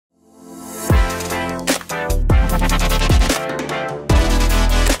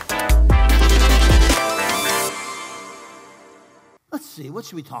see, what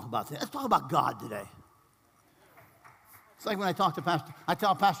should we talk about today? Let's talk about God today. It's like when I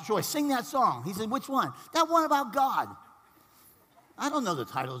tell Pastor Troy, sing that song. He said, which one? That one about God. I don't know the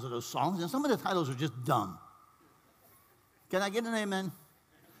titles of those songs, and some of the titles are just dumb. Can I get an amen?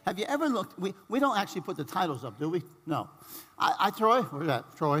 Have you ever looked? We don't actually put the titles up, do we? No. Troy, where's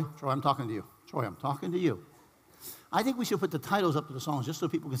that? Troy, I'm talking to you. Troy, I'm talking to you. I think we should put the titles up to the songs just so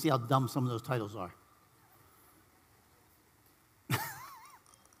people can see how dumb some of those titles are.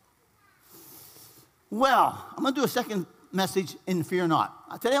 Well, I'm going to do a second message in Fear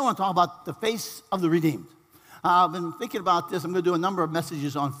Not. Today I want to talk about the face of the redeemed. I've been thinking about this. I'm going to do a number of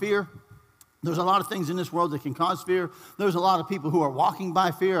messages on fear. There's a lot of things in this world that can cause fear. There's a lot of people who are walking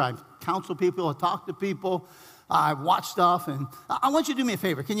by fear. I counsel people. I talk to people. I watch stuff. And I want you to do me a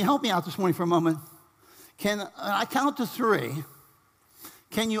favor. Can you help me out this morning for a moment? Can I count to 3?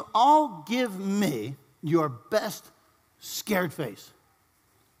 Can you all give me your best scared face?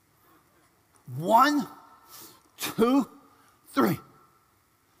 1, 2, 3.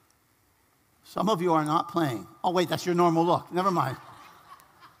 Some of you are not playing. Oh, wait, that's your normal look. Never mind.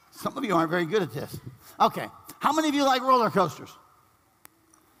 Some of you aren't very good at this. Okay. How many of you like roller coasters?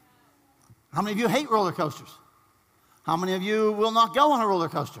 How many of you hate roller coasters? How many of you will not go on a roller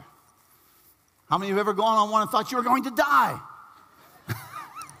coaster? How many of you have ever gone on one and thought you were going to die?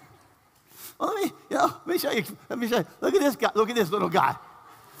 Well, let me show you. Let me show you. Look at this guy. Look at this little guy.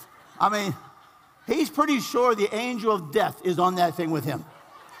 I mean, he's pretty sure the angel of death is on that thing with him.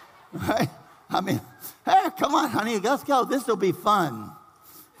 Right? I mean, hey, come on, honey, let's go. This will be fun.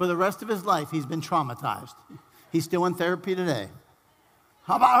 For the rest of his life, he's been traumatized. He's still in therapy today.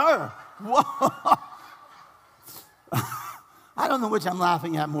 How about her? Whoa. I don't know which I'm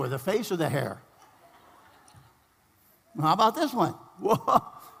laughing at more, the face or the hair. How about this one? Whoa.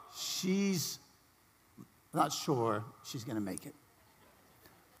 She's not sure she's going to make it.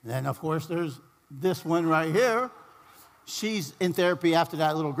 Then, of course, there's this one right here. She's in therapy after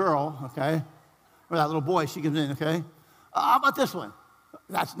that little girl, okay? Or that little boy, she comes in, okay? How about this one?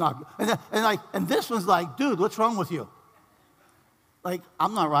 That's not good. And this one's like, dude, what's wrong with you? Like,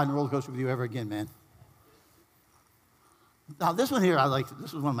 I'm not riding a roller coaster with you ever again, man. Now, this one here, I like.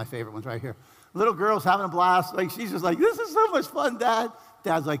 This is one of my favorite ones right here. Little girl's having a blast. Like, she's just like, this is so much fun, Dad.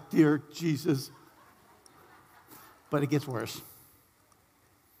 Dad's like, dear Jesus. But it gets worse.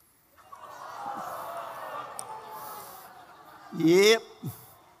 Yep.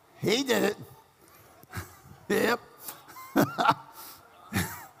 He did it. Yep.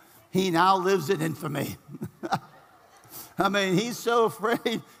 He now lives in infamy. I mean, he's so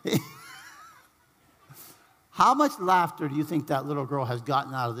afraid. How much laughter do you think that little girl has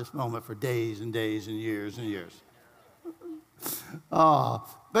gotten out of this moment for days and days and years and years? Oh,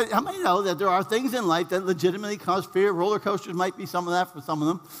 but how many know that there are things in life that legitimately cause fear? Roller coasters might be some of that for some of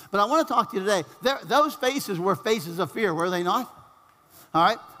them. But I want to talk to you today. Those faces were faces of fear, were they not? All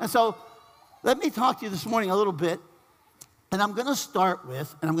right? And so let me talk to you this morning a little bit. And I'm going to start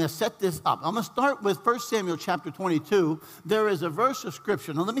with, and I'm going to set this up. I'm going to start with 1 Samuel chapter 22. There is a verse of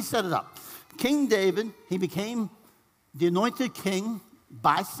Scripture. Now, let me set it up. King David, he became the anointed king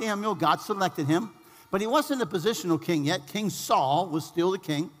by Samuel. God selected him. But he wasn't a positional king yet. King Saul was still the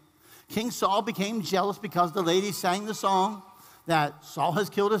king. King Saul became jealous because the ladies sang the song that Saul has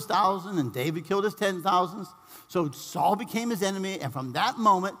killed his 1,000 and David killed his 10,000s. So Saul became his enemy, and from that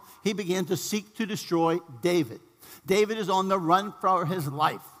moment, he began to seek to destroy David. David is on the run for his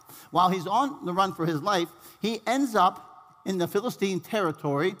life. While he's on the run for his life, he ends up in the Philistine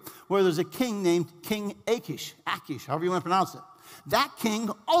territory where there's a king named King Achish, however you want to pronounce it. That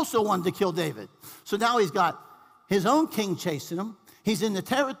king also wanted to kill David. So now he's got his own king chasing him. He's in the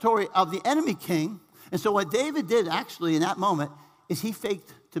territory of the enemy king. And so what David did actually in that moment is he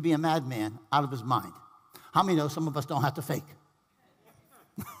faked to be a madman out of his mind. How many know some of us don't have to fake?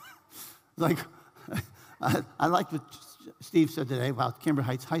 Like, I like what Steve said today about Kimber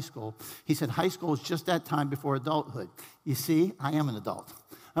Heights High School. He said high school is just that time before adulthood. You see, I am an adult.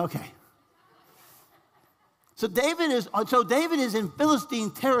 Okay. So David is in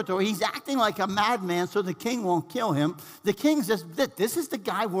Philistine territory. He's acting like a madman so the king won't kill him. The king says, this is the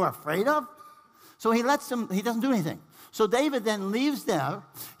guy we're afraid of? So he doesn't do anything. So David then leaves there.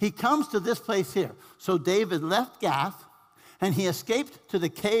 He comes to this place here. So David left Gath, and he escaped to the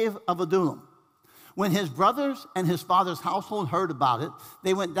cave of Adullam. When his brothers and his father's household heard about it,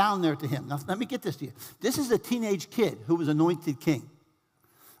 they went down there to him. Now, let me get this to you. This is a teenage kid who was anointed king.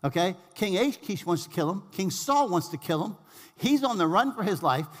 Okay? King Achish wants to kill him. King Saul wants to kill him. He's on the run for his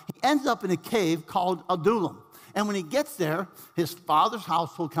life. He ends up in a cave called Adullam. And when he gets there, his father's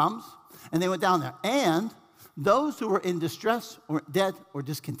household comes, and they went down there. And those who were in distress or dead or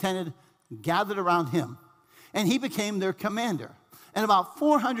discontented gathered around him, and he became their commander. And about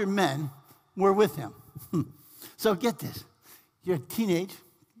 400 men were with him. So get this. You're a teenage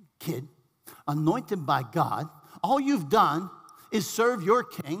kid, anointed by God. All you've done is serve your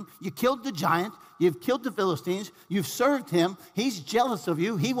king. You killed the giant. You've killed the Philistines. You've served him. He's jealous of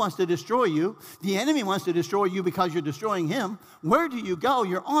you. He wants to destroy you. The enemy wants to destroy you because you're destroying him. Where do you go?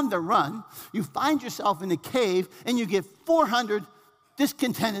 You're on the run. You find yourself in a cave, and you get 400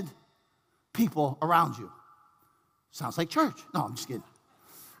 discontented people around you. Sounds like church. No, I'm just kidding.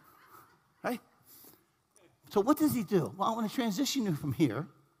 Right? So what does he do? Well, I want to transition you from here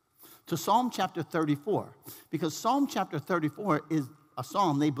to Psalm chapter 34, because Psalm chapter 34 is a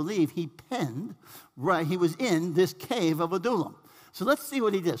psalm they believe he penned, right? He was in this cave of Adullam. So let's see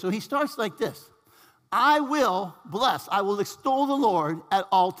what he did. So he starts like this. I will bless, I will extol the Lord at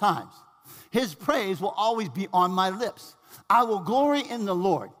all times. His praise will always be on my lips. I will glory in the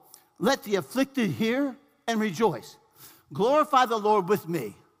Lord. Let the afflicted hear and rejoice. Glorify the Lord with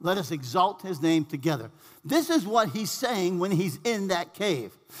me. Let us exalt his name together. This is what he's saying when he's in that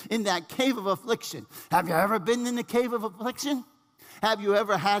cave of affliction. Have you ever been in the cave of affliction? Have you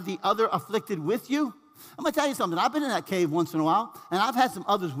ever had the other afflicted with you? I'm going to tell you something. I've been in that cave once in a while, and I've had some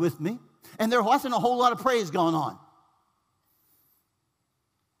others with me, and there wasn't a whole lot of praise going on.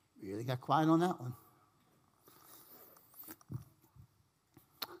 Really got quiet on that one.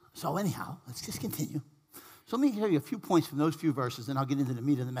 So anyhow, let's just continue. So let me tell you a few points from those few verses, and I'll get into the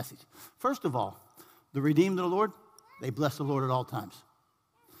meat of the message. First of all, the redeemed of the Lord, they bless the Lord at all times.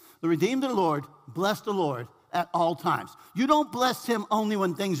 The redeemed of the Lord bless the Lord at all times. You don't bless him only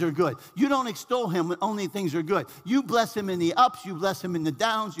when things are good. You don't extol him when only things are good. You bless him in the ups, you bless him in the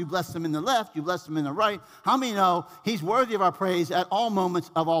downs, you bless him in the left, you bless him in the right. How many know he's worthy of our praise at all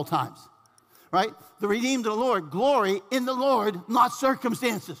moments of all times? Right? The redeemed of the Lord glory in the Lord, not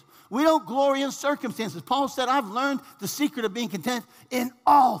circumstances. We don't glory in circumstances. Paul said, I've learned the secret of being content in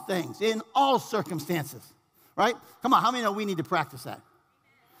all things, in all circumstances. Right? Come on, how many know we need to practice that?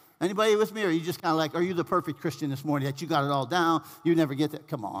 Anybody with me, or are you just kind of like, are you the perfect Christian this morning that you got it all down? You never get that?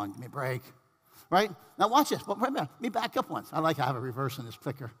 Come on, give me a break. Right? Now watch this. But remember, let me back up once. I like how I have a reverse in this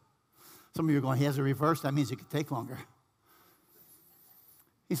clicker. Some of you are going, he has a reverse. That means it could take longer.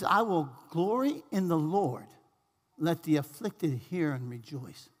 He said, I will glory in the Lord. Let the afflicted hear and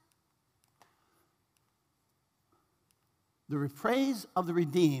rejoice. The praise of the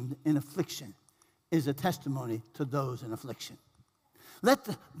redeemed in affliction is a testimony to those in affliction. Let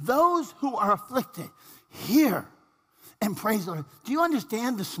those who are afflicted hear and praise the Lord. Do you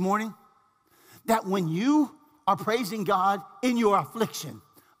understand this morning that when you are praising God in your affliction,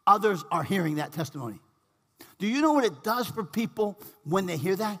 others are hearing that testimony? Do you know what it does for people when they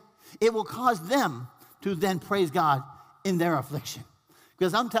hear that? It will cause them to then praise God in their affliction.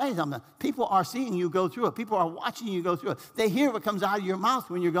 Because I'm telling you something, people are seeing you go through it. People are watching you go through it. They hear what comes out of your mouth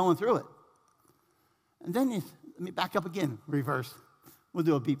when you're going through it. And then, let me back up again, reverse. We'll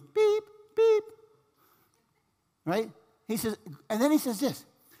do a beep, beep, beep. Right? He says, and then he says this,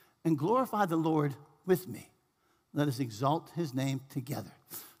 and glorify the Lord with me. Let us exalt his name together.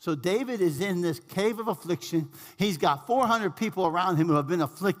 So David is in this cave of affliction. He's got 400 people around him who have been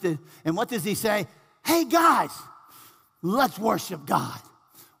afflicted. And what does he say? Hey, guys, let's worship God.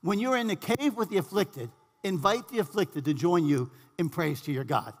 When you're in the cave with the afflicted, invite the afflicted to join you in praise to your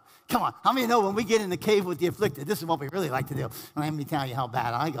God. Come on, how many know when we get in the cave with the afflicted, this is what we really like to do. Let me tell you how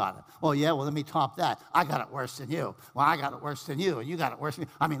bad I got it. Oh, yeah, well, let me top that. I got it worse than you. Well, I got it worse than you, and you got it worse than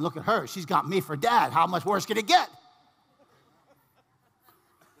me. I mean, look at her. She's got me for dad. How much worse can it get?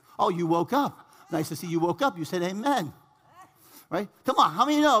 Oh, you woke up. Nice to see you woke up. You said amen. Right? Come on, how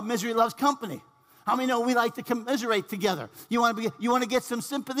many know misery loves company? How many know we like to commiserate together? You want to get some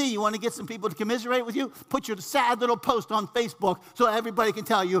sympathy? You want to get some people to commiserate with you? Put your sad little post on Facebook so everybody can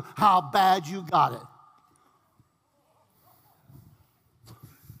tell you how bad you got it.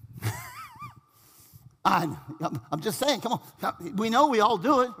 I'm just saying, come on. We know we all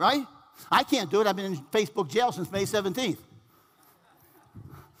do it, right? I can't do it. I've been in Facebook jail since May 17th.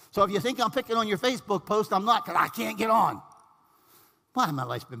 So if you think I'm picking on your Facebook post, I'm not, because I can't get on. Why, my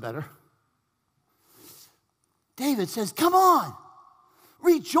life's been better. David says, come on,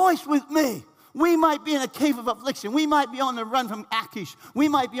 rejoice with me. We might be in a cave of affliction. We might be on the run from Achish. We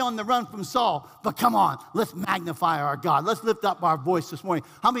might be on the run from Saul. But come on, let's magnify our God. Let's lift up our voice this morning.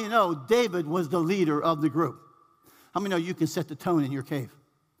 How many know David was the leader of the group? How many know you can set the tone in your cave?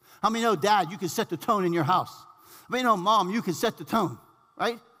 How many know, Dad, you can set the tone in your house? How many know, Mom, you can set the tone,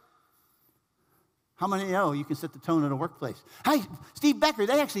 right? How many know you can set the tone at a workplace? Hey, Steve Becker,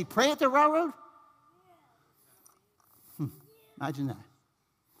 they actually pray at the railroad? Imagine that.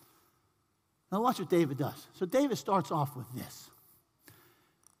 Now watch what David does. So David starts off with this.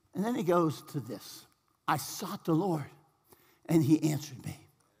 And then he goes to this. I sought the Lord, and he answered me.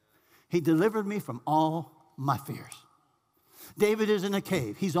 He delivered me from all my fears. David is in a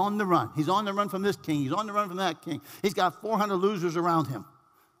cave. He's on the run. He's on the run from this king. He's on the run from that king. He's got 400 losers around him.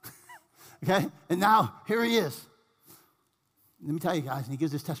 Okay? And now, here he is. Let me tell you guys, and he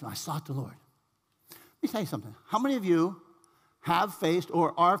gives this testimony, I sought the Lord. Let me tell you something. How many of you have faced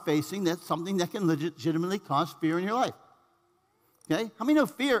or are facing something that can legitimately cause fear in your life? Okay? How many know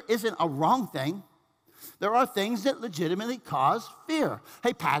fear isn't a wrong thing? There are things that legitimately cause fear.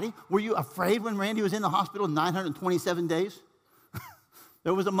 Hey, Patty, were you afraid when Randy was in the hospital 927 days?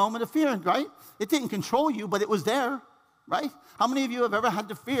 There was a moment of fear, right? It didn't control you, but it was there, right? How many of you have ever had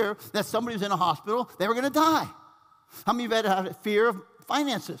the fear that somebody was in a hospital, they were going to die? How many of you have ever had a fear of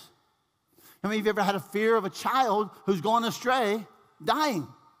finances? How many of you ever had a fear of a child who's gone astray, dying?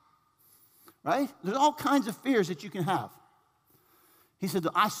 Right? There's all kinds of fears that you can have. He said,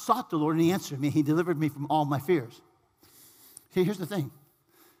 I sought the Lord, and he answered me. He delivered me from all my fears. See, here's the thing.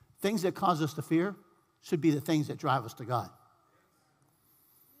 Things that cause us to fear should be the things that drive us to God.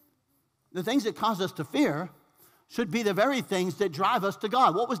 The things that cause us to fear should be the very things that drive us to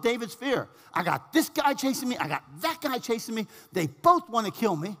God. What was David's fear? I got this guy chasing me. I got that guy chasing me. They both want to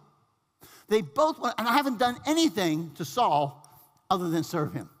kill me. They both want, and I haven't done anything to Saul other than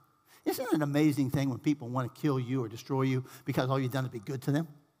serve him. Isn't it an amazing thing when people want to kill you or destroy you because all you've done is be good to them?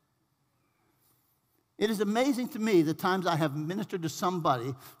 It is amazing to me the times I have ministered to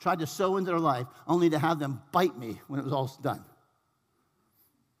somebody, tried to sow into their life, only to have them bite me when it was all done.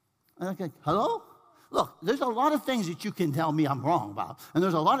 And I'm like, hello? Look, there's a lot of things that you can tell me I'm wrong about, and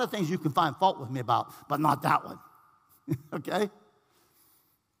there's a lot of things you can find fault with me about, but not that one, okay?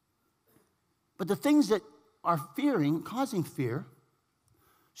 But the things that are causing fear,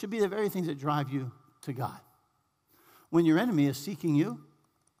 should be the very things that drive you to God. When your enemy is seeking you,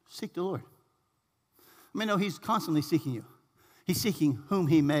 seek the Lord. I mean, no, he's constantly seeking you. He's seeking whom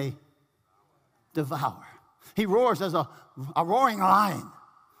he may devour. He roars as a roaring lion,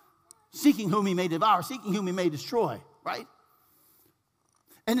 seeking whom he may devour, seeking whom he may destroy, right?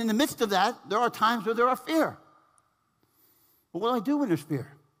 And in the midst of that, there are times where there are fear. But what do I do when there's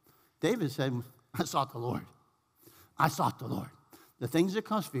fear? David said, I sought the Lord. I sought the Lord. The things that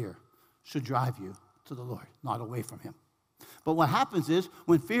cause fear should drive you to the Lord, not away from him. But what happens is,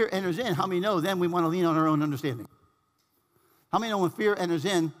 when fear enters in, how many know then we want to lean on our own understanding? How many know when fear enters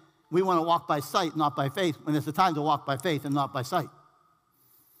in, we want to walk by sight, not by faith, when it's the time to walk by faith and not by sight?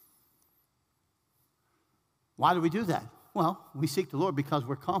 Why do we do that? Well, we seek the Lord because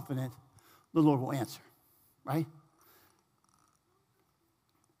we're confident the Lord will answer, right?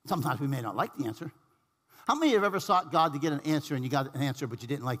 Sometimes we may not like the answer. How many have ever sought God to get an answer and you got an answer but you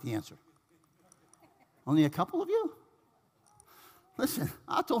didn't like the answer? Only a couple of you? Listen,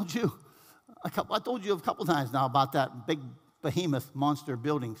 I told you a couple times now about that big behemoth monster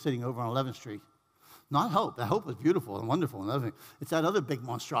building sitting over on 11th Street. Not Hope. That Hope was beautiful and wonderful. And it's that other big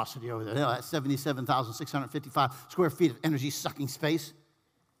monstrosity over there. That 77,655 square feet of energy-sucking space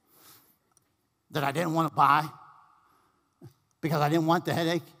that I didn't want to buy because I didn't want the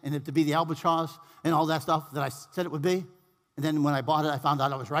headache and it to be the albatross and all that stuff that I said it would be. And then when I bought it, I found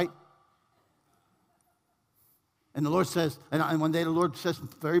out I was right. And the Lord says, and one day the Lord says,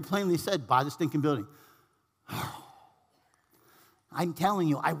 very plainly said, buy the stinking building. I'm telling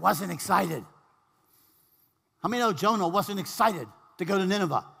you, I wasn't excited. How many know Jonah wasn't excited to go to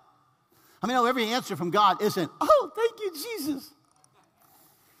Nineveh? How many know every answer from God isn't, oh, thank you, Jesus?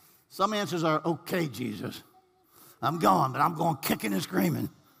 Some answers are, okay, Jesus. I'm going, but I'm going kicking and screaming.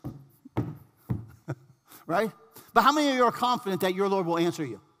 Right? But how many of you are confident that your Lord will answer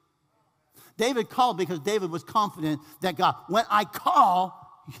you? David called because David was confident that God, when I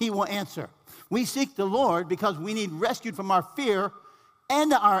call, he will answer. We seek the Lord because we need rescued from our fear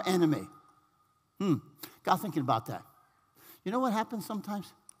and our enemy. Got thinking about that. You know what happens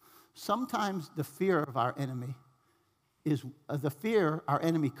sometimes? Sometimes the fear of our enemy is, the fear our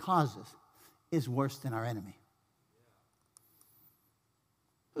enemy causes is worse than our enemy.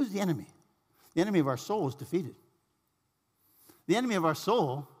 Who's the enemy? The enemy of our soul is defeated. The enemy of our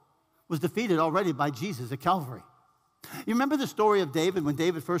soul was defeated already by Jesus at Calvary. You remember the story of David when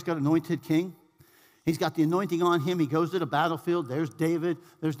David first got anointed king? He's got the anointing on him. He goes to the battlefield. There's David.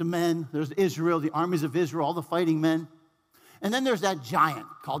 There's the men. There's Israel, the armies of Israel, all the fighting men. And then there's that giant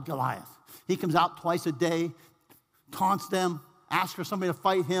called Goliath. He comes out twice a day, taunts them, asks for somebody to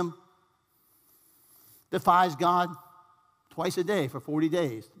fight him, defies God. Twice a day for 40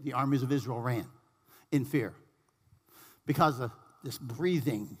 days, the armies of Israel ran in fear because of this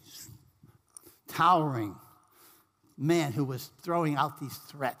breathing, towering man who was throwing out these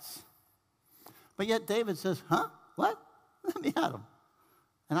threats. But yet David says, huh? What? Let me at him,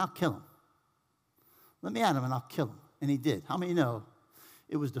 and I'll kill him. Let me at him, and I'll kill him. And he did. How many know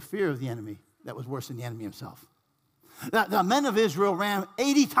it was the fear of the enemy that was worse than the enemy himself? The men of Israel ran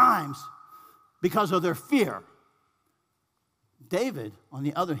 80 times because of their fear. David, on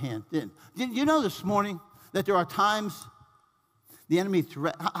the other hand, didn't. Did you know this morning that there are times the enemy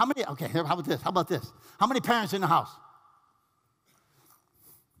threat? How many? Okay, how about this? How about this? How many parents in the house?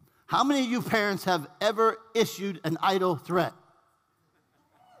 How many of you parents have ever issued an idle threat?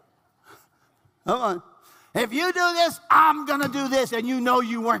 Come on. If you do this, I'm going to do this, and you know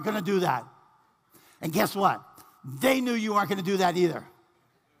you weren't going to do that. And guess what? They knew you weren't going to do that either.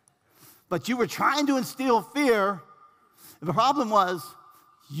 But you were trying to instill fear. The problem was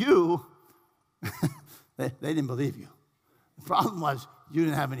you, they didn't believe you. The problem was you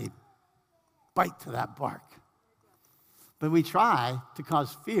didn't have any bite to that bark. But we try to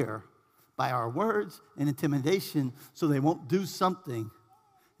cause fear by our words and intimidation so they won't do something,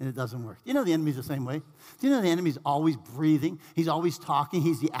 and it doesn't work. You know the enemy's the same way? Do you know the enemy's always breathing? He's always talking.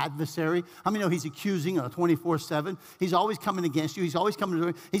 He's the adversary. How many know he's accusing 24/7? He's always coming against you. He's always coming to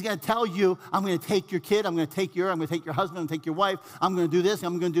you. He's going to tell you, I'm going to take your kid. I'm going to take your husband. I'm going to take your wife. I'm going to do this.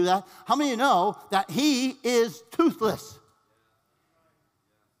 I'm going to do that. How many of you know that he is toothless?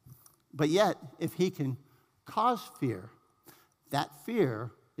 But yet, if he can cause fear, that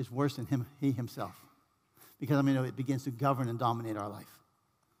fear is worse than he himself. Because it begins to govern and dominate our life.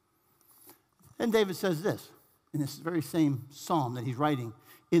 And David says this, in this very same psalm that he's writing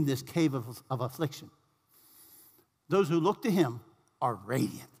in this cave of affliction. Those who look to him are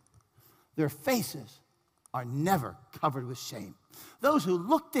radiant. Their faces are never covered with shame. Those who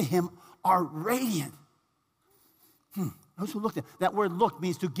look to him are radiant. Those who look at that word look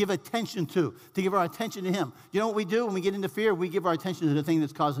means to give attention to give our attention to him. You know what we do when we get into fear? We give our attention to the thing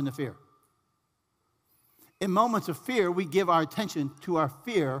that's causing the fear. In moments of fear, we give our attention to our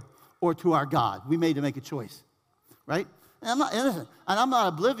fear or to our God. We made to make a choice, right? And I'm not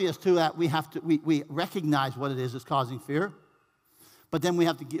oblivious to that. We recognize what it is that's causing fear, but then we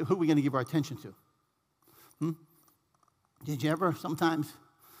have to who are we going to give our attention to? Did you ever sometimes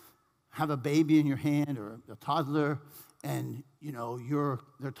have a baby in your hand or a toddler, and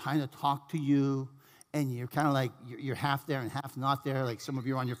they're trying to talk to you, and you're kind of like you're half there and half not there, like some of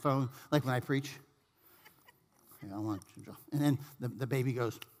you are on your phone, like when I preach. And then the baby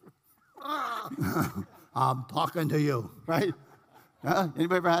goes, I'm talking to you, right?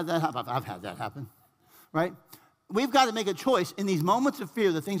 Anybody ever had that happen? I've had that happen, right? We've got to make a choice in these moments of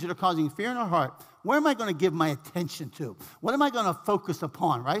fear, the things that are causing fear in our heart. Where am I going to give my attention to? What am I going to focus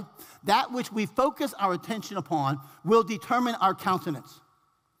upon, right? That which we focus our attention upon will determine our countenance.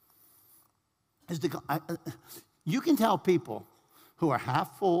 You can tell people who are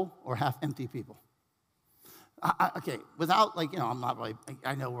half full or half empty people. Okay, without I'm not really,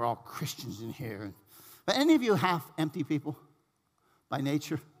 I know we're all Christians in here. But any of you half empty people by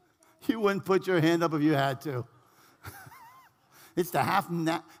nature? You wouldn't put your hand up if you had to. It's the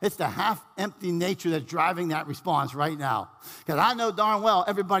half empty nature that's driving that response right now. Because I know darn well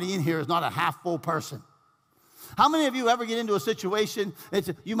everybody in here is not a half full person. How many of you ever get into a situation,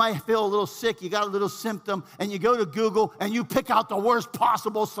 you might feel a little sick, you got a little symptom, and you go to Google and you pick out the worst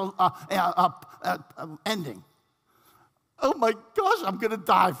possible ending? Oh my gosh, I'm going to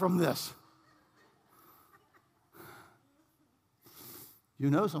die from this.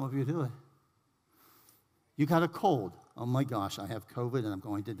 Some of you do it. You got a cold. Oh my gosh, I have COVID and I'm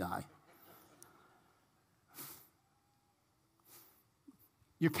going to die.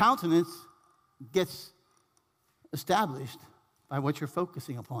 Your countenance gets established by what you're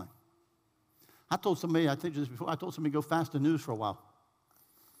focusing upon. I told somebody go fast the news for a while.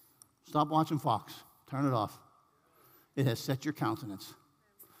 Stop watching Fox. Turn it off. It has set your countenance.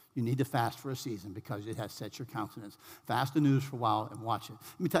 You need to fast for a season because it has set your countenance. Fast the news for a while and watch it.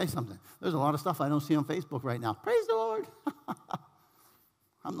 Let me tell you something. There's a lot of stuff I don't see on Facebook right now. Praise the Lord.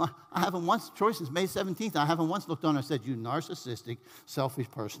 I haven't once, Troy, since May 17th, I haven't once looked on and said, you narcissistic, selfish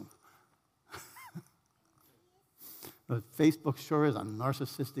person. But Facebook sure is a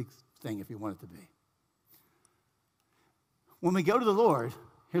narcissistic thing if you want it to be. When we go to the Lord,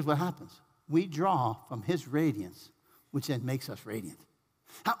 here's what happens. We draw from his radiance, which then makes us radiant.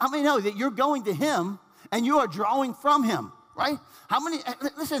 How many know that you're going to him and you are drawing from him, right?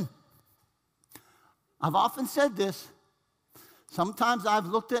 Listen, I've often said this. Sometimes I've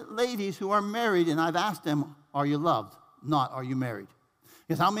looked at ladies who are married and I've asked them, are you loved? Not, are you married?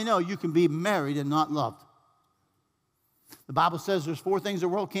 Because how many know you can be married and not loved? The Bible says there's 4 things the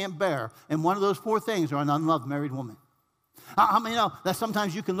world can't bear, and one of those 4 things are an unloved married woman. How many know that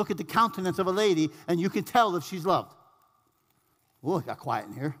sometimes you can look at the countenance of a lady and you can tell if she's loved? Oh, it got quiet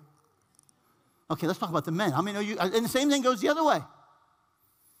in here. Okay, let's talk about the men. How many know you, and the same thing goes the other way.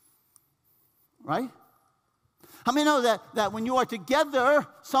 Right? How many know that when you are together,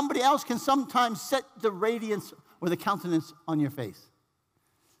 somebody else can sometimes set the radiance or the countenance on your face?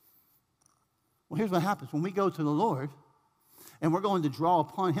 Well, here's what happens. When we go to the Lord and we're going to draw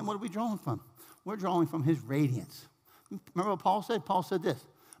upon him, what are we drawing from? We're drawing from his radiance. Remember what Paul said? Paul said this,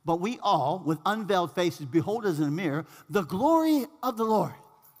 but we all, with unveiled faces, behold as in a mirror, the glory of the Lord.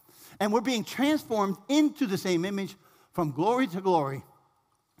 And we're being transformed into the same image from glory to glory,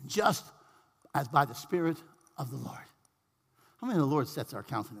 just as by the Spirit of the Lord. How many of the Lord sets our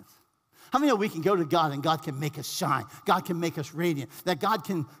countenance? How many know we can go to God and God can make us shine? God can make us radiant. That God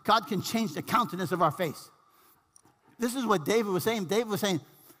can change the countenance of our face. This is what David was saying. David was saying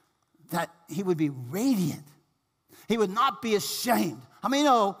that he would be radiant. He would not be ashamed. How many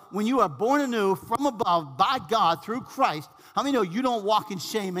know when you are born anew from above by God through Christ, how many know you don't walk in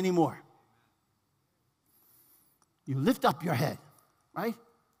shame anymore? You lift up your head, right?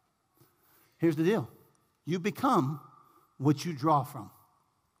 Here's the deal. You become what you draw from.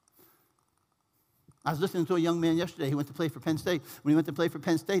 I was listening to a young man yesterday. He went to play for Penn State. When he went to play for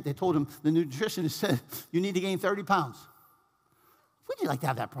Penn State, they told him, the nutritionist said, you need to gain 30 pounds. Would you like to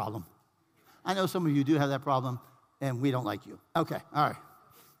have that problem? I know some of you do have that problem, and we don't like you. Okay, all right.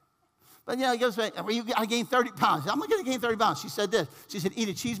 But, he goes, well, you got to gain 30 pounds. I'm going to gain 30 pounds. She said this. She said, eat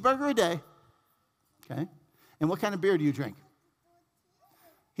a cheeseburger a day. Okay. And what kind of beer do you drink?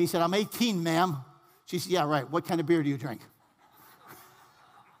 He said, I'm 18, ma'am. She said, yeah, right. What kind of beer do you drink?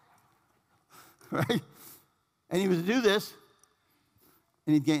 Right? And he was to do this,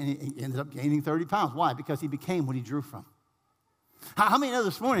 and he ended up gaining 30 pounds. Why? Because he became what he drew from. How many know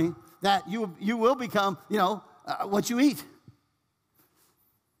this morning that you will become, what you eat?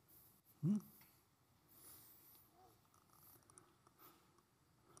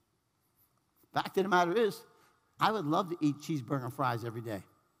 Fact of the matter is, I would love to eat cheeseburger and fries every day.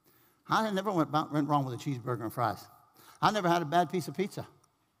 I never went wrong with a cheeseburger and fries. I never had a bad piece of pizza.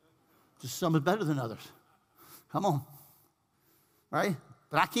 Just some is better than others. Come on. Right?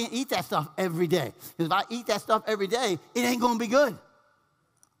 But I can't eat that stuff every day. Because if I eat that stuff every day, it ain't going to be good.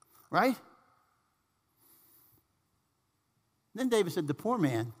 Right? Then David said, the poor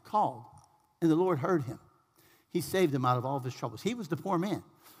man called, and the Lord heard him. He saved him out of all of his troubles. He was the poor man.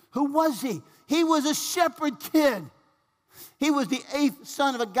 Who was he? He was a shepherd kid. He was the 8th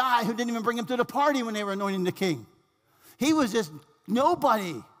son of a guy who didn't even bring him to the party when they were anointing the king. He was just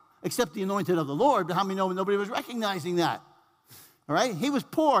nobody except the anointed of the Lord. But how many know nobody was recognizing that? All right? He was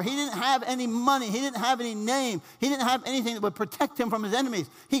poor. He didn't have any money. He didn't have any name. He didn't have anything that would protect him from his enemies.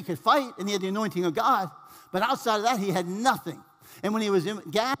 He could fight, and he had the anointing of God. But outside of that, he had nothing. And when he was in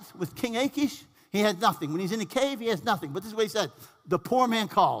Gath with King Achish, he had nothing. When he's in the cave, he has nothing. But this is what he said. The poor man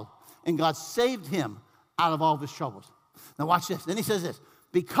called, and God saved him out of all of his troubles. Now watch this. Then he says this.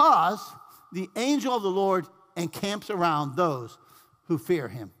 Because the angel of the Lord encamps around those who fear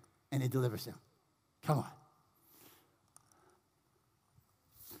him, and he delivers them. Come on.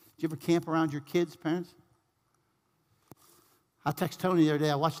 Do you ever camp around your kids, parents? I text Tony the other day.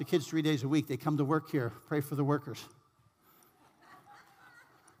 I watch the kids 3 days a week. They come to work here. Pray for the workers.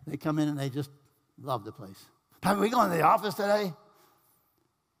 They come in and they just love the place. Are we going to the office today?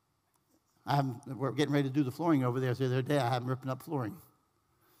 We're getting ready to do the flooring over there. So the other day I have them ripping up flooring.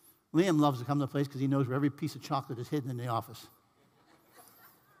 Liam loves to come to the place because he knows where every piece of chocolate is hidden in the office.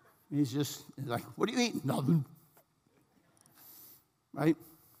 He's like, what are you eating? Nothing. Right?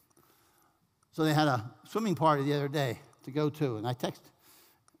 So they had a swimming party the other day to go to. And I text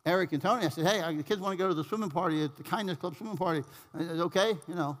Eric and Tony. I said, hey, the kids want to go to the swimming party at the Kindness Club swimming party. And I said, okay,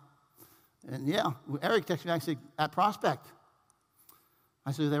 And yeah, Eric texted me. I said, at Prospect.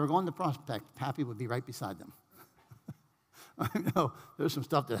 I said, if they were going to Prospect, Pappy would be right beside them. I know there's some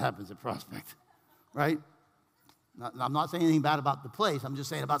stuff that happens at Prospect, right? I'm not saying anything bad about the place. I'm just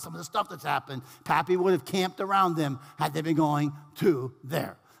saying about some of the stuff that's happened. Pappy would have camped around them had they been going to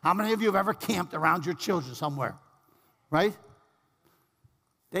there. How many of you have ever camped around your children somewhere, right?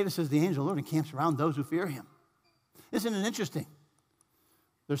 David says the angel of the Lord encamps around those who fear him. Isn't it interesting?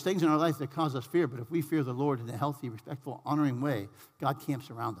 There's things in our life that cause us fear, but if we fear the Lord in a healthy, respectful, honoring way, God camps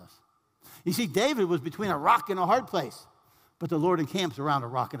around us. You see, David was between a rock and a hard place, but the Lord encamps around a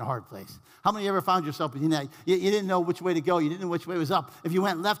rock and a hard place. How many of you ever found yourself in that? You didn't know which way to go. You didn't know which way was up. If you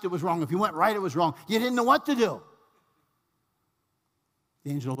went left, it was wrong. If you went right, it was wrong. You didn't know what to do.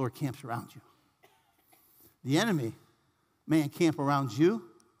 The angel of the Lord camps around you. The enemy may encamp around you,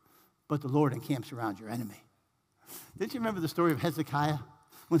 but the Lord encamps around your enemy. Didn't you remember the story of Hezekiah?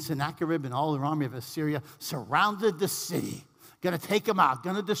 When Sennacherib and all the army of Assyria surrounded the city, going to take them out,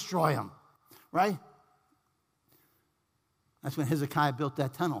 going to destroy them, right? That's when Hezekiah built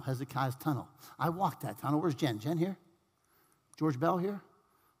that tunnel, Hezekiah's tunnel. I walked that tunnel. Where's Jen? Jen here? George Bell here?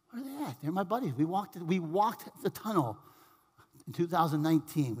 Where are they at? They're my buddies. We walked the tunnel in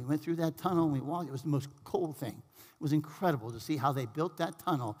 2019. We went through that tunnel and we walked. It was the most cool thing. It was incredible to see how they built that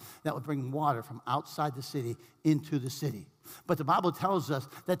tunnel that would bring water from outside the city into the city. But the Bible tells us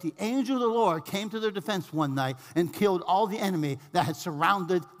that the angel of the Lord came to their defense one night and killed all the enemy that had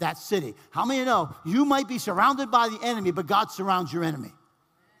surrounded that city. How many know you might be surrounded by the enemy, but God surrounds your enemy?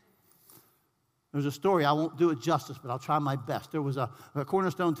 There's a story. I won't do it justice, but I'll try my best. There was a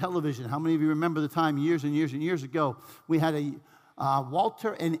Cornerstone Television. How many of you remember the time years and years and years ago? We had a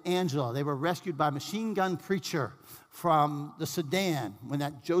Walter and Angela. They were rescued by a machine gun preacher from the Sudan when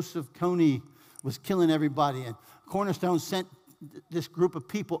that Joseph Kony was killing everybody. And Cornerstone sent this group of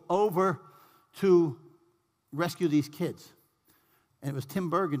people over to rescue these kids. And it was Tim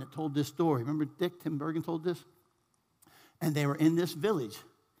Bergen that told this story. Remember Dick? Tim Bergen told this? And they were in this village.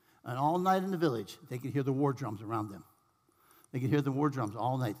 And all night in the village, they could hear the war drums around them. They could hear the war drums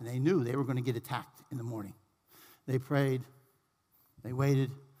all night. And they knew they were going to get attacked in the morning. They prayed. They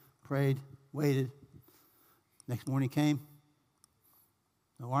waited, prayed, waited. Next morning came.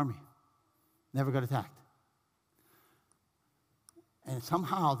 No army. Never got attacked. And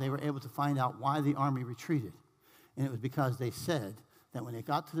somehow they were able to find out why the army retreated. And it was because they said that when they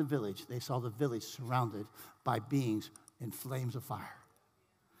got to the village, they saw the village surrounded by beings in flames of fire.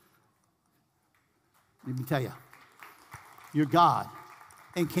 Let me tell you, your God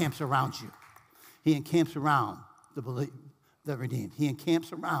encamps around you. He encamps around the redeemed. He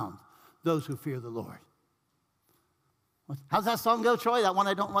encamps around those who fear the Lord. How's that song go, Troy? That one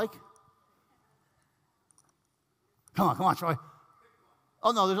I don't like? Come on, Troy.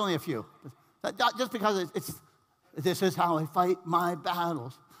 Oh, no, there's only a few. Just because it's this is how I fight my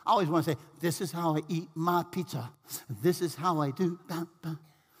battles. I always want to say, this is how I eat my pizza. This is how I do.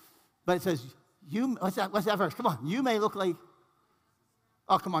 But it says, what's that verse? Come on. You may look like,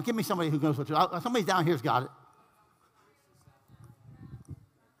 oh, come on. Give me somebody who knows what to do. Somebody down here's got it.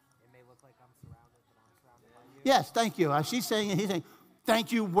 It may look like I'm surrounded, but I'm surrounded by you. Yes, thank you. She's saying it. He's saying,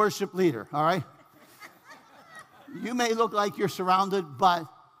 thank you, worship leader. All right? You may look like you're surrounded, but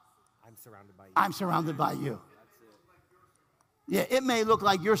I'm surrounded by you. I'm surrounded by you. Yeah, it may look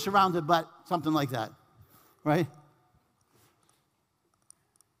like you're surrounded, but something like that, right?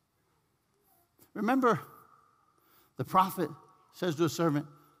 Remember, the prophet says to a servant,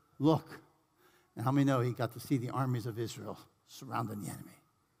 look. And how many know he got to see the armies of Israel surrounding the enemy?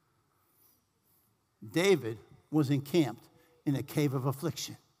 David was encamped in a cave of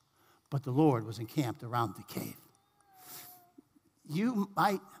affliction, but the Lord was encamped around the cave. You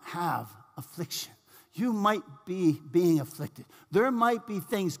might have affliction. You might be being afflicted. There might be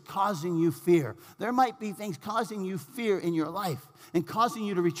things causing you fear. There might be things causing you fear in your life and causing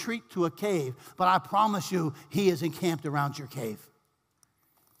you to retreat to a cave. But I promise you, he is encamped around your cave.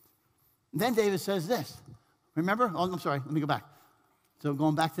 And then David says this. Remember? Oh, I'm sorry. Let me go back. So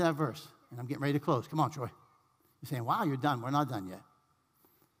going back to that verse, and I'm getting ready to close. Come on, Troy. You're saying, wow, you're done. We're not done yet.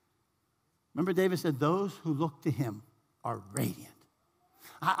 Remember David said, those who look to him are radiant.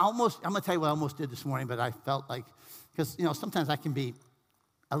 I'm going to tell you what I almost did this morning, but I felt like, because, sometimes I can be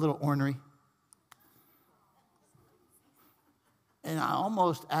a little ornery. And I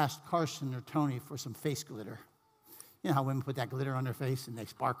almost asked Carson or Tony for some face glitter. You know how women put that glitter on their face and they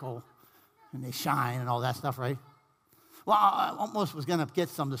sparkle and they shine and all that stuff, right? Well, I almost was going to get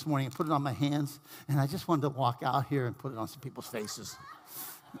some this morning and put it on my hands, and I just wanted to walk out here and put it on some people's faces.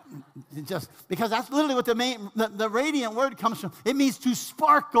 Just because that's literally what the radiant word comes from. It means to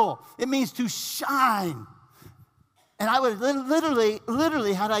sparkle. It means to shine. And I would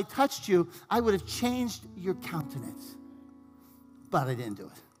literally, had I touched you, I would have changed your countenance. But I didn't do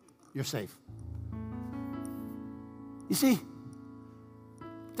it. You're safe. You see,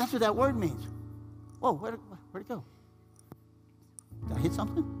 that's what that word means. Whoa, where'd it go? Did I hit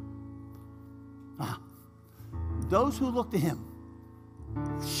something? Those who look to him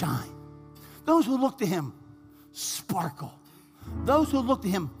shine. Those who look to him sparkle. Those who look to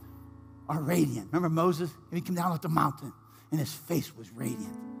him are radiant. Remember Moses? He came down off the mountain and his face was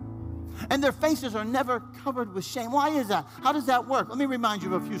radiant. And their faces are never covered with shame. Why is that? How does that work? Let me remind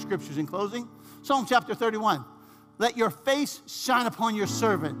you of a few scriptures in closing. Psalm chapter 31. Let your face shine upon your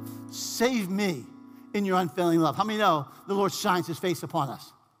servant. Save me in your unfailing love. How many know the Lord shines his face upon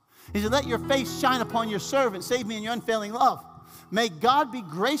us? He said, let your face shine upon your servant. Save me in your unfailing love. May God be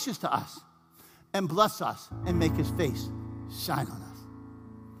gracious to us and bless us and make his face shine on us.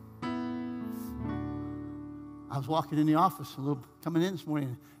 I was walking in the office, coming in this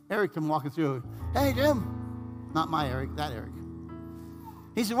morning. Eric came walking through. Hey, Jim. Not my Eric, that Eric.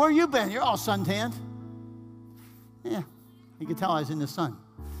 He said, where you been? You're all suntanned. Yeah, he could tell I was in the sun.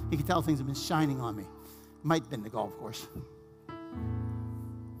 He could tell things have been shining on me. Might have been the golf course.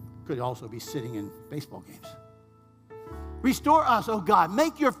 Could also be sitting in baseball games. Restore us, O God.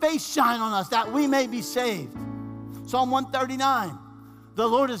 Make your face shine on us that we may be saved. Psalm 139. The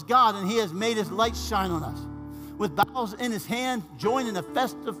Lord is God, and he has made his light shine on us. With boughs in his hand, join in a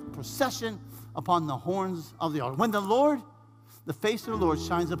festive procession upon the horns of the altar. When the face of the Lord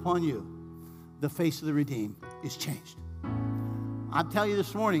shines upon you, the face of the redeemed is changed. I tell you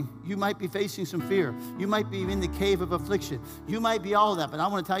this morning, you might be facing some fear. You might be in the cave of affliction. You might be all of that, but I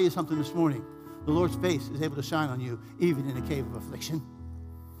want to tell you something this morning. The Lord's face is able to shine on you even in a cave of affliction.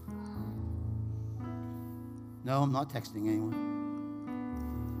 No, I'm not texting anyone.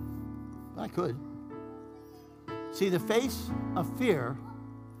 But I could. See, the face of fear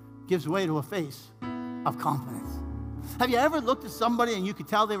gives way to a face of confidence. Have you ever looked at somebody and you could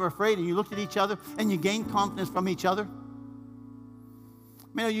tell they were afraid, and you looked at each other and you gained confidence from each other?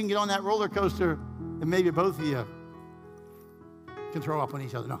 You can get on that roller coaster and maybe both of you can throw up on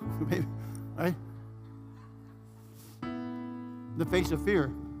each other. No, maybe, right? The face of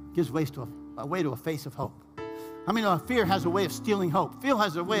fear gives way to a face of hope. Fear has a way of stealing hope. Fear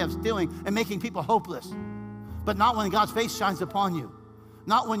has a way of stealing and making people hopeless. But not when God's face shines upon you.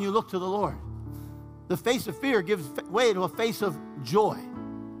 Not when you look to the Lord. The face of fear gives way to a face of joy.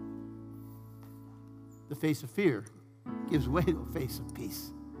 The face of fear gives way to a face of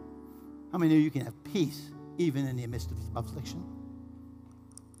peace. How many of you can have peace even in the midst of affliction?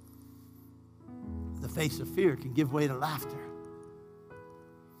 The face of fear can give way to laughter.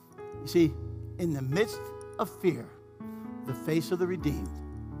 You see, in the midst of fear, the face of the redeemed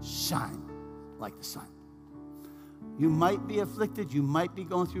shine like the sun. You might be afflicted. You might be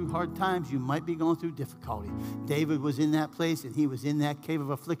going through hard times. You might be going through difficulty. David was in that place, and he was in that cave of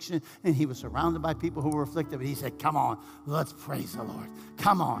affliction, and he was surrounded by people who were afflicted. But he said, come on, let's praise the Lord.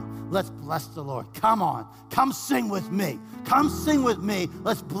 Come on, let's bless the Lord. Come on, come sing with me. Come sing with me.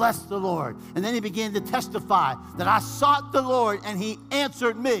 Let's bless the Lord. And then he began to testify that I sought the Lord, and he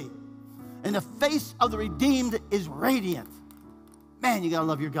answered me. And the face of the redeemed is radiant. Man, you got to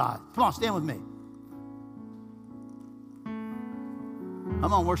love your God. Come on, stand with me.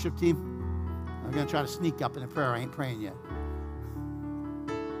 Come on, worship team. I'm going to try to sneak up in a prayer. I ain't praying yet.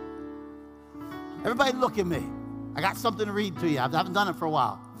 Everybody look at me. I got something to read to you. I haven't done it for a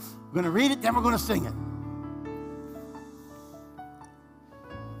while. We're going to read it, then we're going to sing it.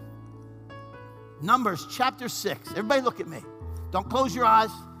 Numbers chapter 6. Everybody look at me. Don't close your eyes.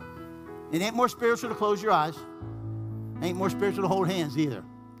 It ain't more spiritual to close your eyes. It ain't more spiritual to hold hands either.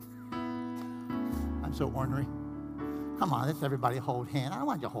 I'm so ornery. Come on, let's everybody hold hand. I don't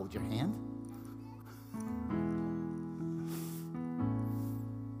want you to hold your hand.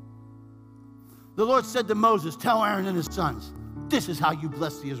 The Lord said to Moses, tell Aaron and his sons, this is how you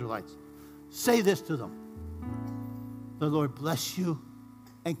bless the Israelites. Say this to them. The Lord bless you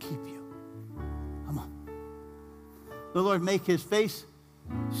and keep you. Come on. The Lord make his face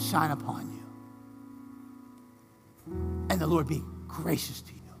shine upon you. And the Lord be gracious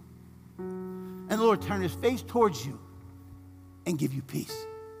to you. And the Lord turn his face towards you and give you peace.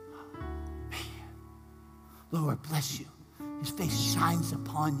 Man, the Lord bless you. His face shines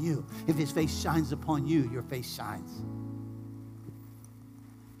upon you. If his face shines upon you, your face shines.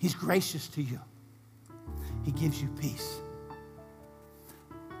 He's gracious to you. He gives you peace.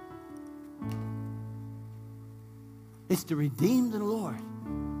 It's the redeemed of the Lord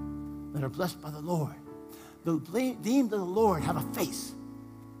that are blessed by the Lord. The redeemed of the Lord have a face.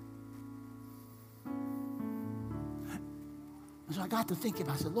 And so I got to thinking,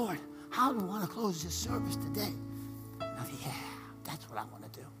 I said, Lord, how do I want to close this service today? And I said, yeah, that's what I want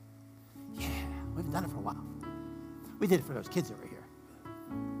to do. Yeah, we haven't done it for a while. We did it for those kids over here.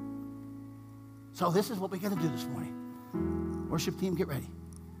 So this is what we're going to do this morning. Worship team, get ready.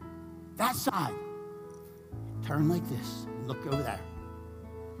 That side, turn like this and look over there.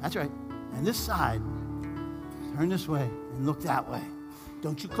 That's right. And this side, turn this way and look that way.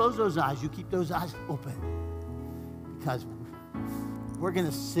 Don't you close those eyes. You keep those eyes open. Because we're going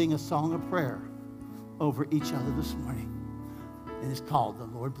to sing a song of prayer over each other this morning. And it's called The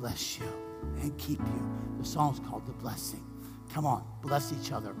Lord Bless You and Keep You. The song's called The Blessing. Come on, bless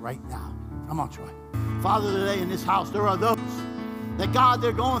each other right now. Come on, Troy. Father, today in this house, there are those That God,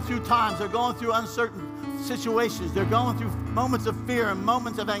 they're going through times, they're going through uncertain situations, they're going through moments of fear and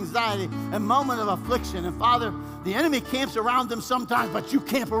moments of anxiety and moments of affliction. And Father, the enemy camps around them sometimes, but you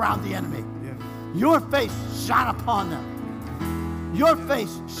camp around the enemy. Yes. Your face shine upon them. Your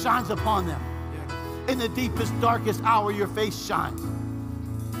face shines upon them. Yes. In the deepest, darkest hour, your face shines.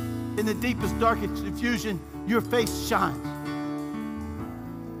 In the deepest, darkest confusion, your face shines.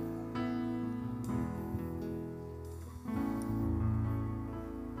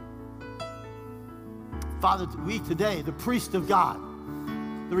 Father, we today, the priest of God,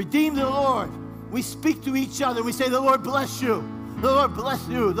 the redeemed of the Lord, we speak to each other. We say, the Lord bless you. The Lord bless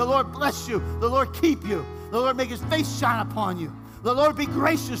you. The Lord bless you. The Lord keep you. The Lord make his face shine upon you. The Lord be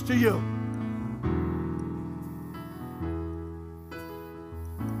gracious to you.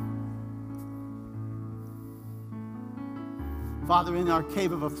 Father, in our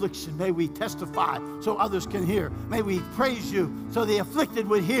cave of affliction, may we testify so others can hear. May we praise you so the afflicted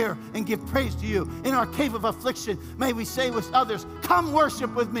would hear and give praise to you. In our cave of affliction, may we say with others, come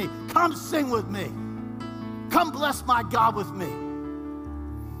worship with me. Come sing with me. Come bless my God with me.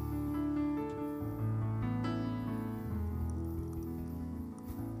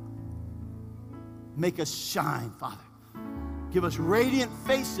 Make us shine, Father. Give us radiant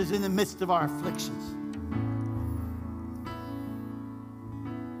faces in the midst of our afflictions.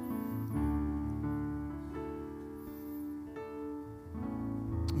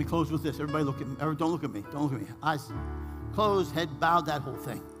 Let me close with this. Everybody look at me. Don't look at me. Don't look at me. Eyes closed, head bowed, that whole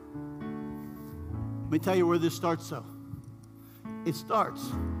thing. Let me tell you where this starts, though. It starts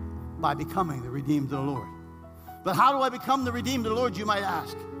by becoming the redeemed of the Lord. But how do I become the redeemed of the Lord, you might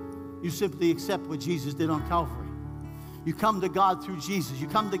ask? You simply accept what Jesus did on Calvary. You come to God through Jesus. You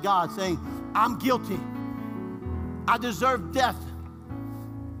come to God saying, I'm guilty. I deserve death.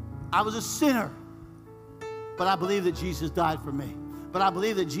 I was a sinner. But I believe that Jesus died for me. But I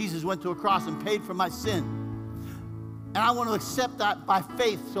believe that Jesus went to a cross and paid for my sin. And I want to accept that by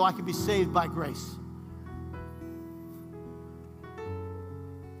faith so I can be saved by grace.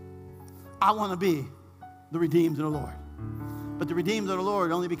 I want to be the redeemed of the Lord. But the redeemed of the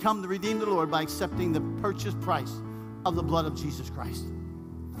Lord only become the redeemed of the Lord by accepting the purchase price of the blood of Jesus Christ.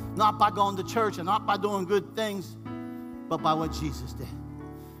 Not by going to church and not by doing good things, but by what Jesus did.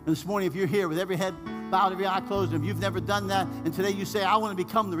 And this morning, if you're here with every head bowed, every eye closed, and if you've never done that, and today you say, I want to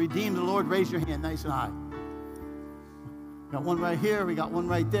become the redeemed of the Lord, raise your hand nice and high. We got one right here. We got one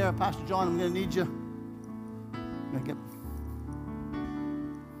right there. Pastor John, I'm going to need you.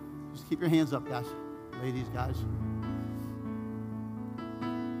 Just keep your hands up, guys. Ladies, guys.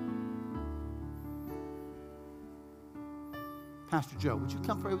 Pastor Joe, would you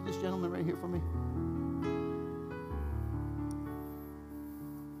come pray with this gentleman right here for me?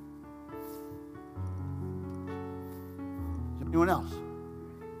 Is there anyone else?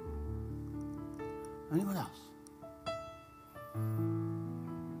 Anyone else?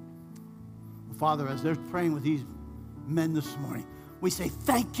 Well, Father, as they're praying with these men this morning, we say,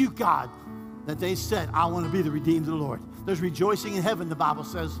 thank you, God, that they said, I want to be the redeemed of the Lord. There's rejoicing in heaven, the Bible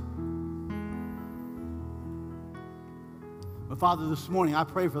says. But Father, this morning, I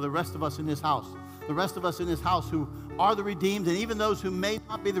pray for the rest of us in this house, the rest of us in this house who are the redeemed, and even those who may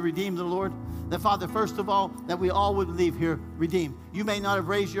not be the redeemed of the Lord, that Father, first of all, that we all would leave here redeemed. You may not have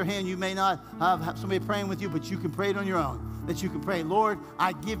raised your hand, you may not have somebody praying with you, but you can pray it on your own. That you can pray, Lord,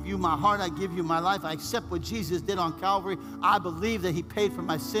 I give you my heart, I give you my life, I accept what Jesus did on Calvary. I believe that he paid for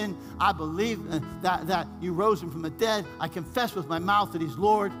my sin. I believe that you rose him from the dead. I confess with my mouth that he's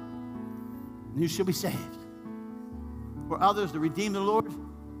Lord, and you shall be saved. For others, the redeemed of the Lord,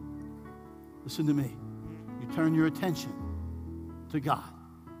 listen to me. You turn your attention to God,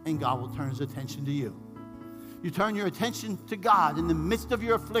 and God will turn his attention to you. You turn your attention to God in the midst of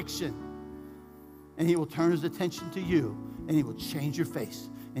your affliction, and he will turn his attention to you, and he will change your face,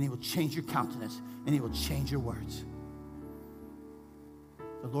 and he will change your countenance, and he will change your words.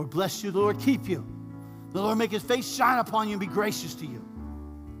 The Lord bless you. The Lord keep you. The Lord make his face shine upon you and be gracious to you.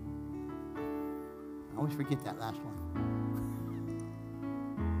 I always forget that last one.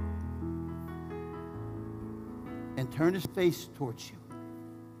 And turn his face towards you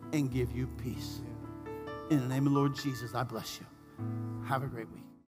and give you peace. In the name of the Lord Jesus, I bless you. Have a great week.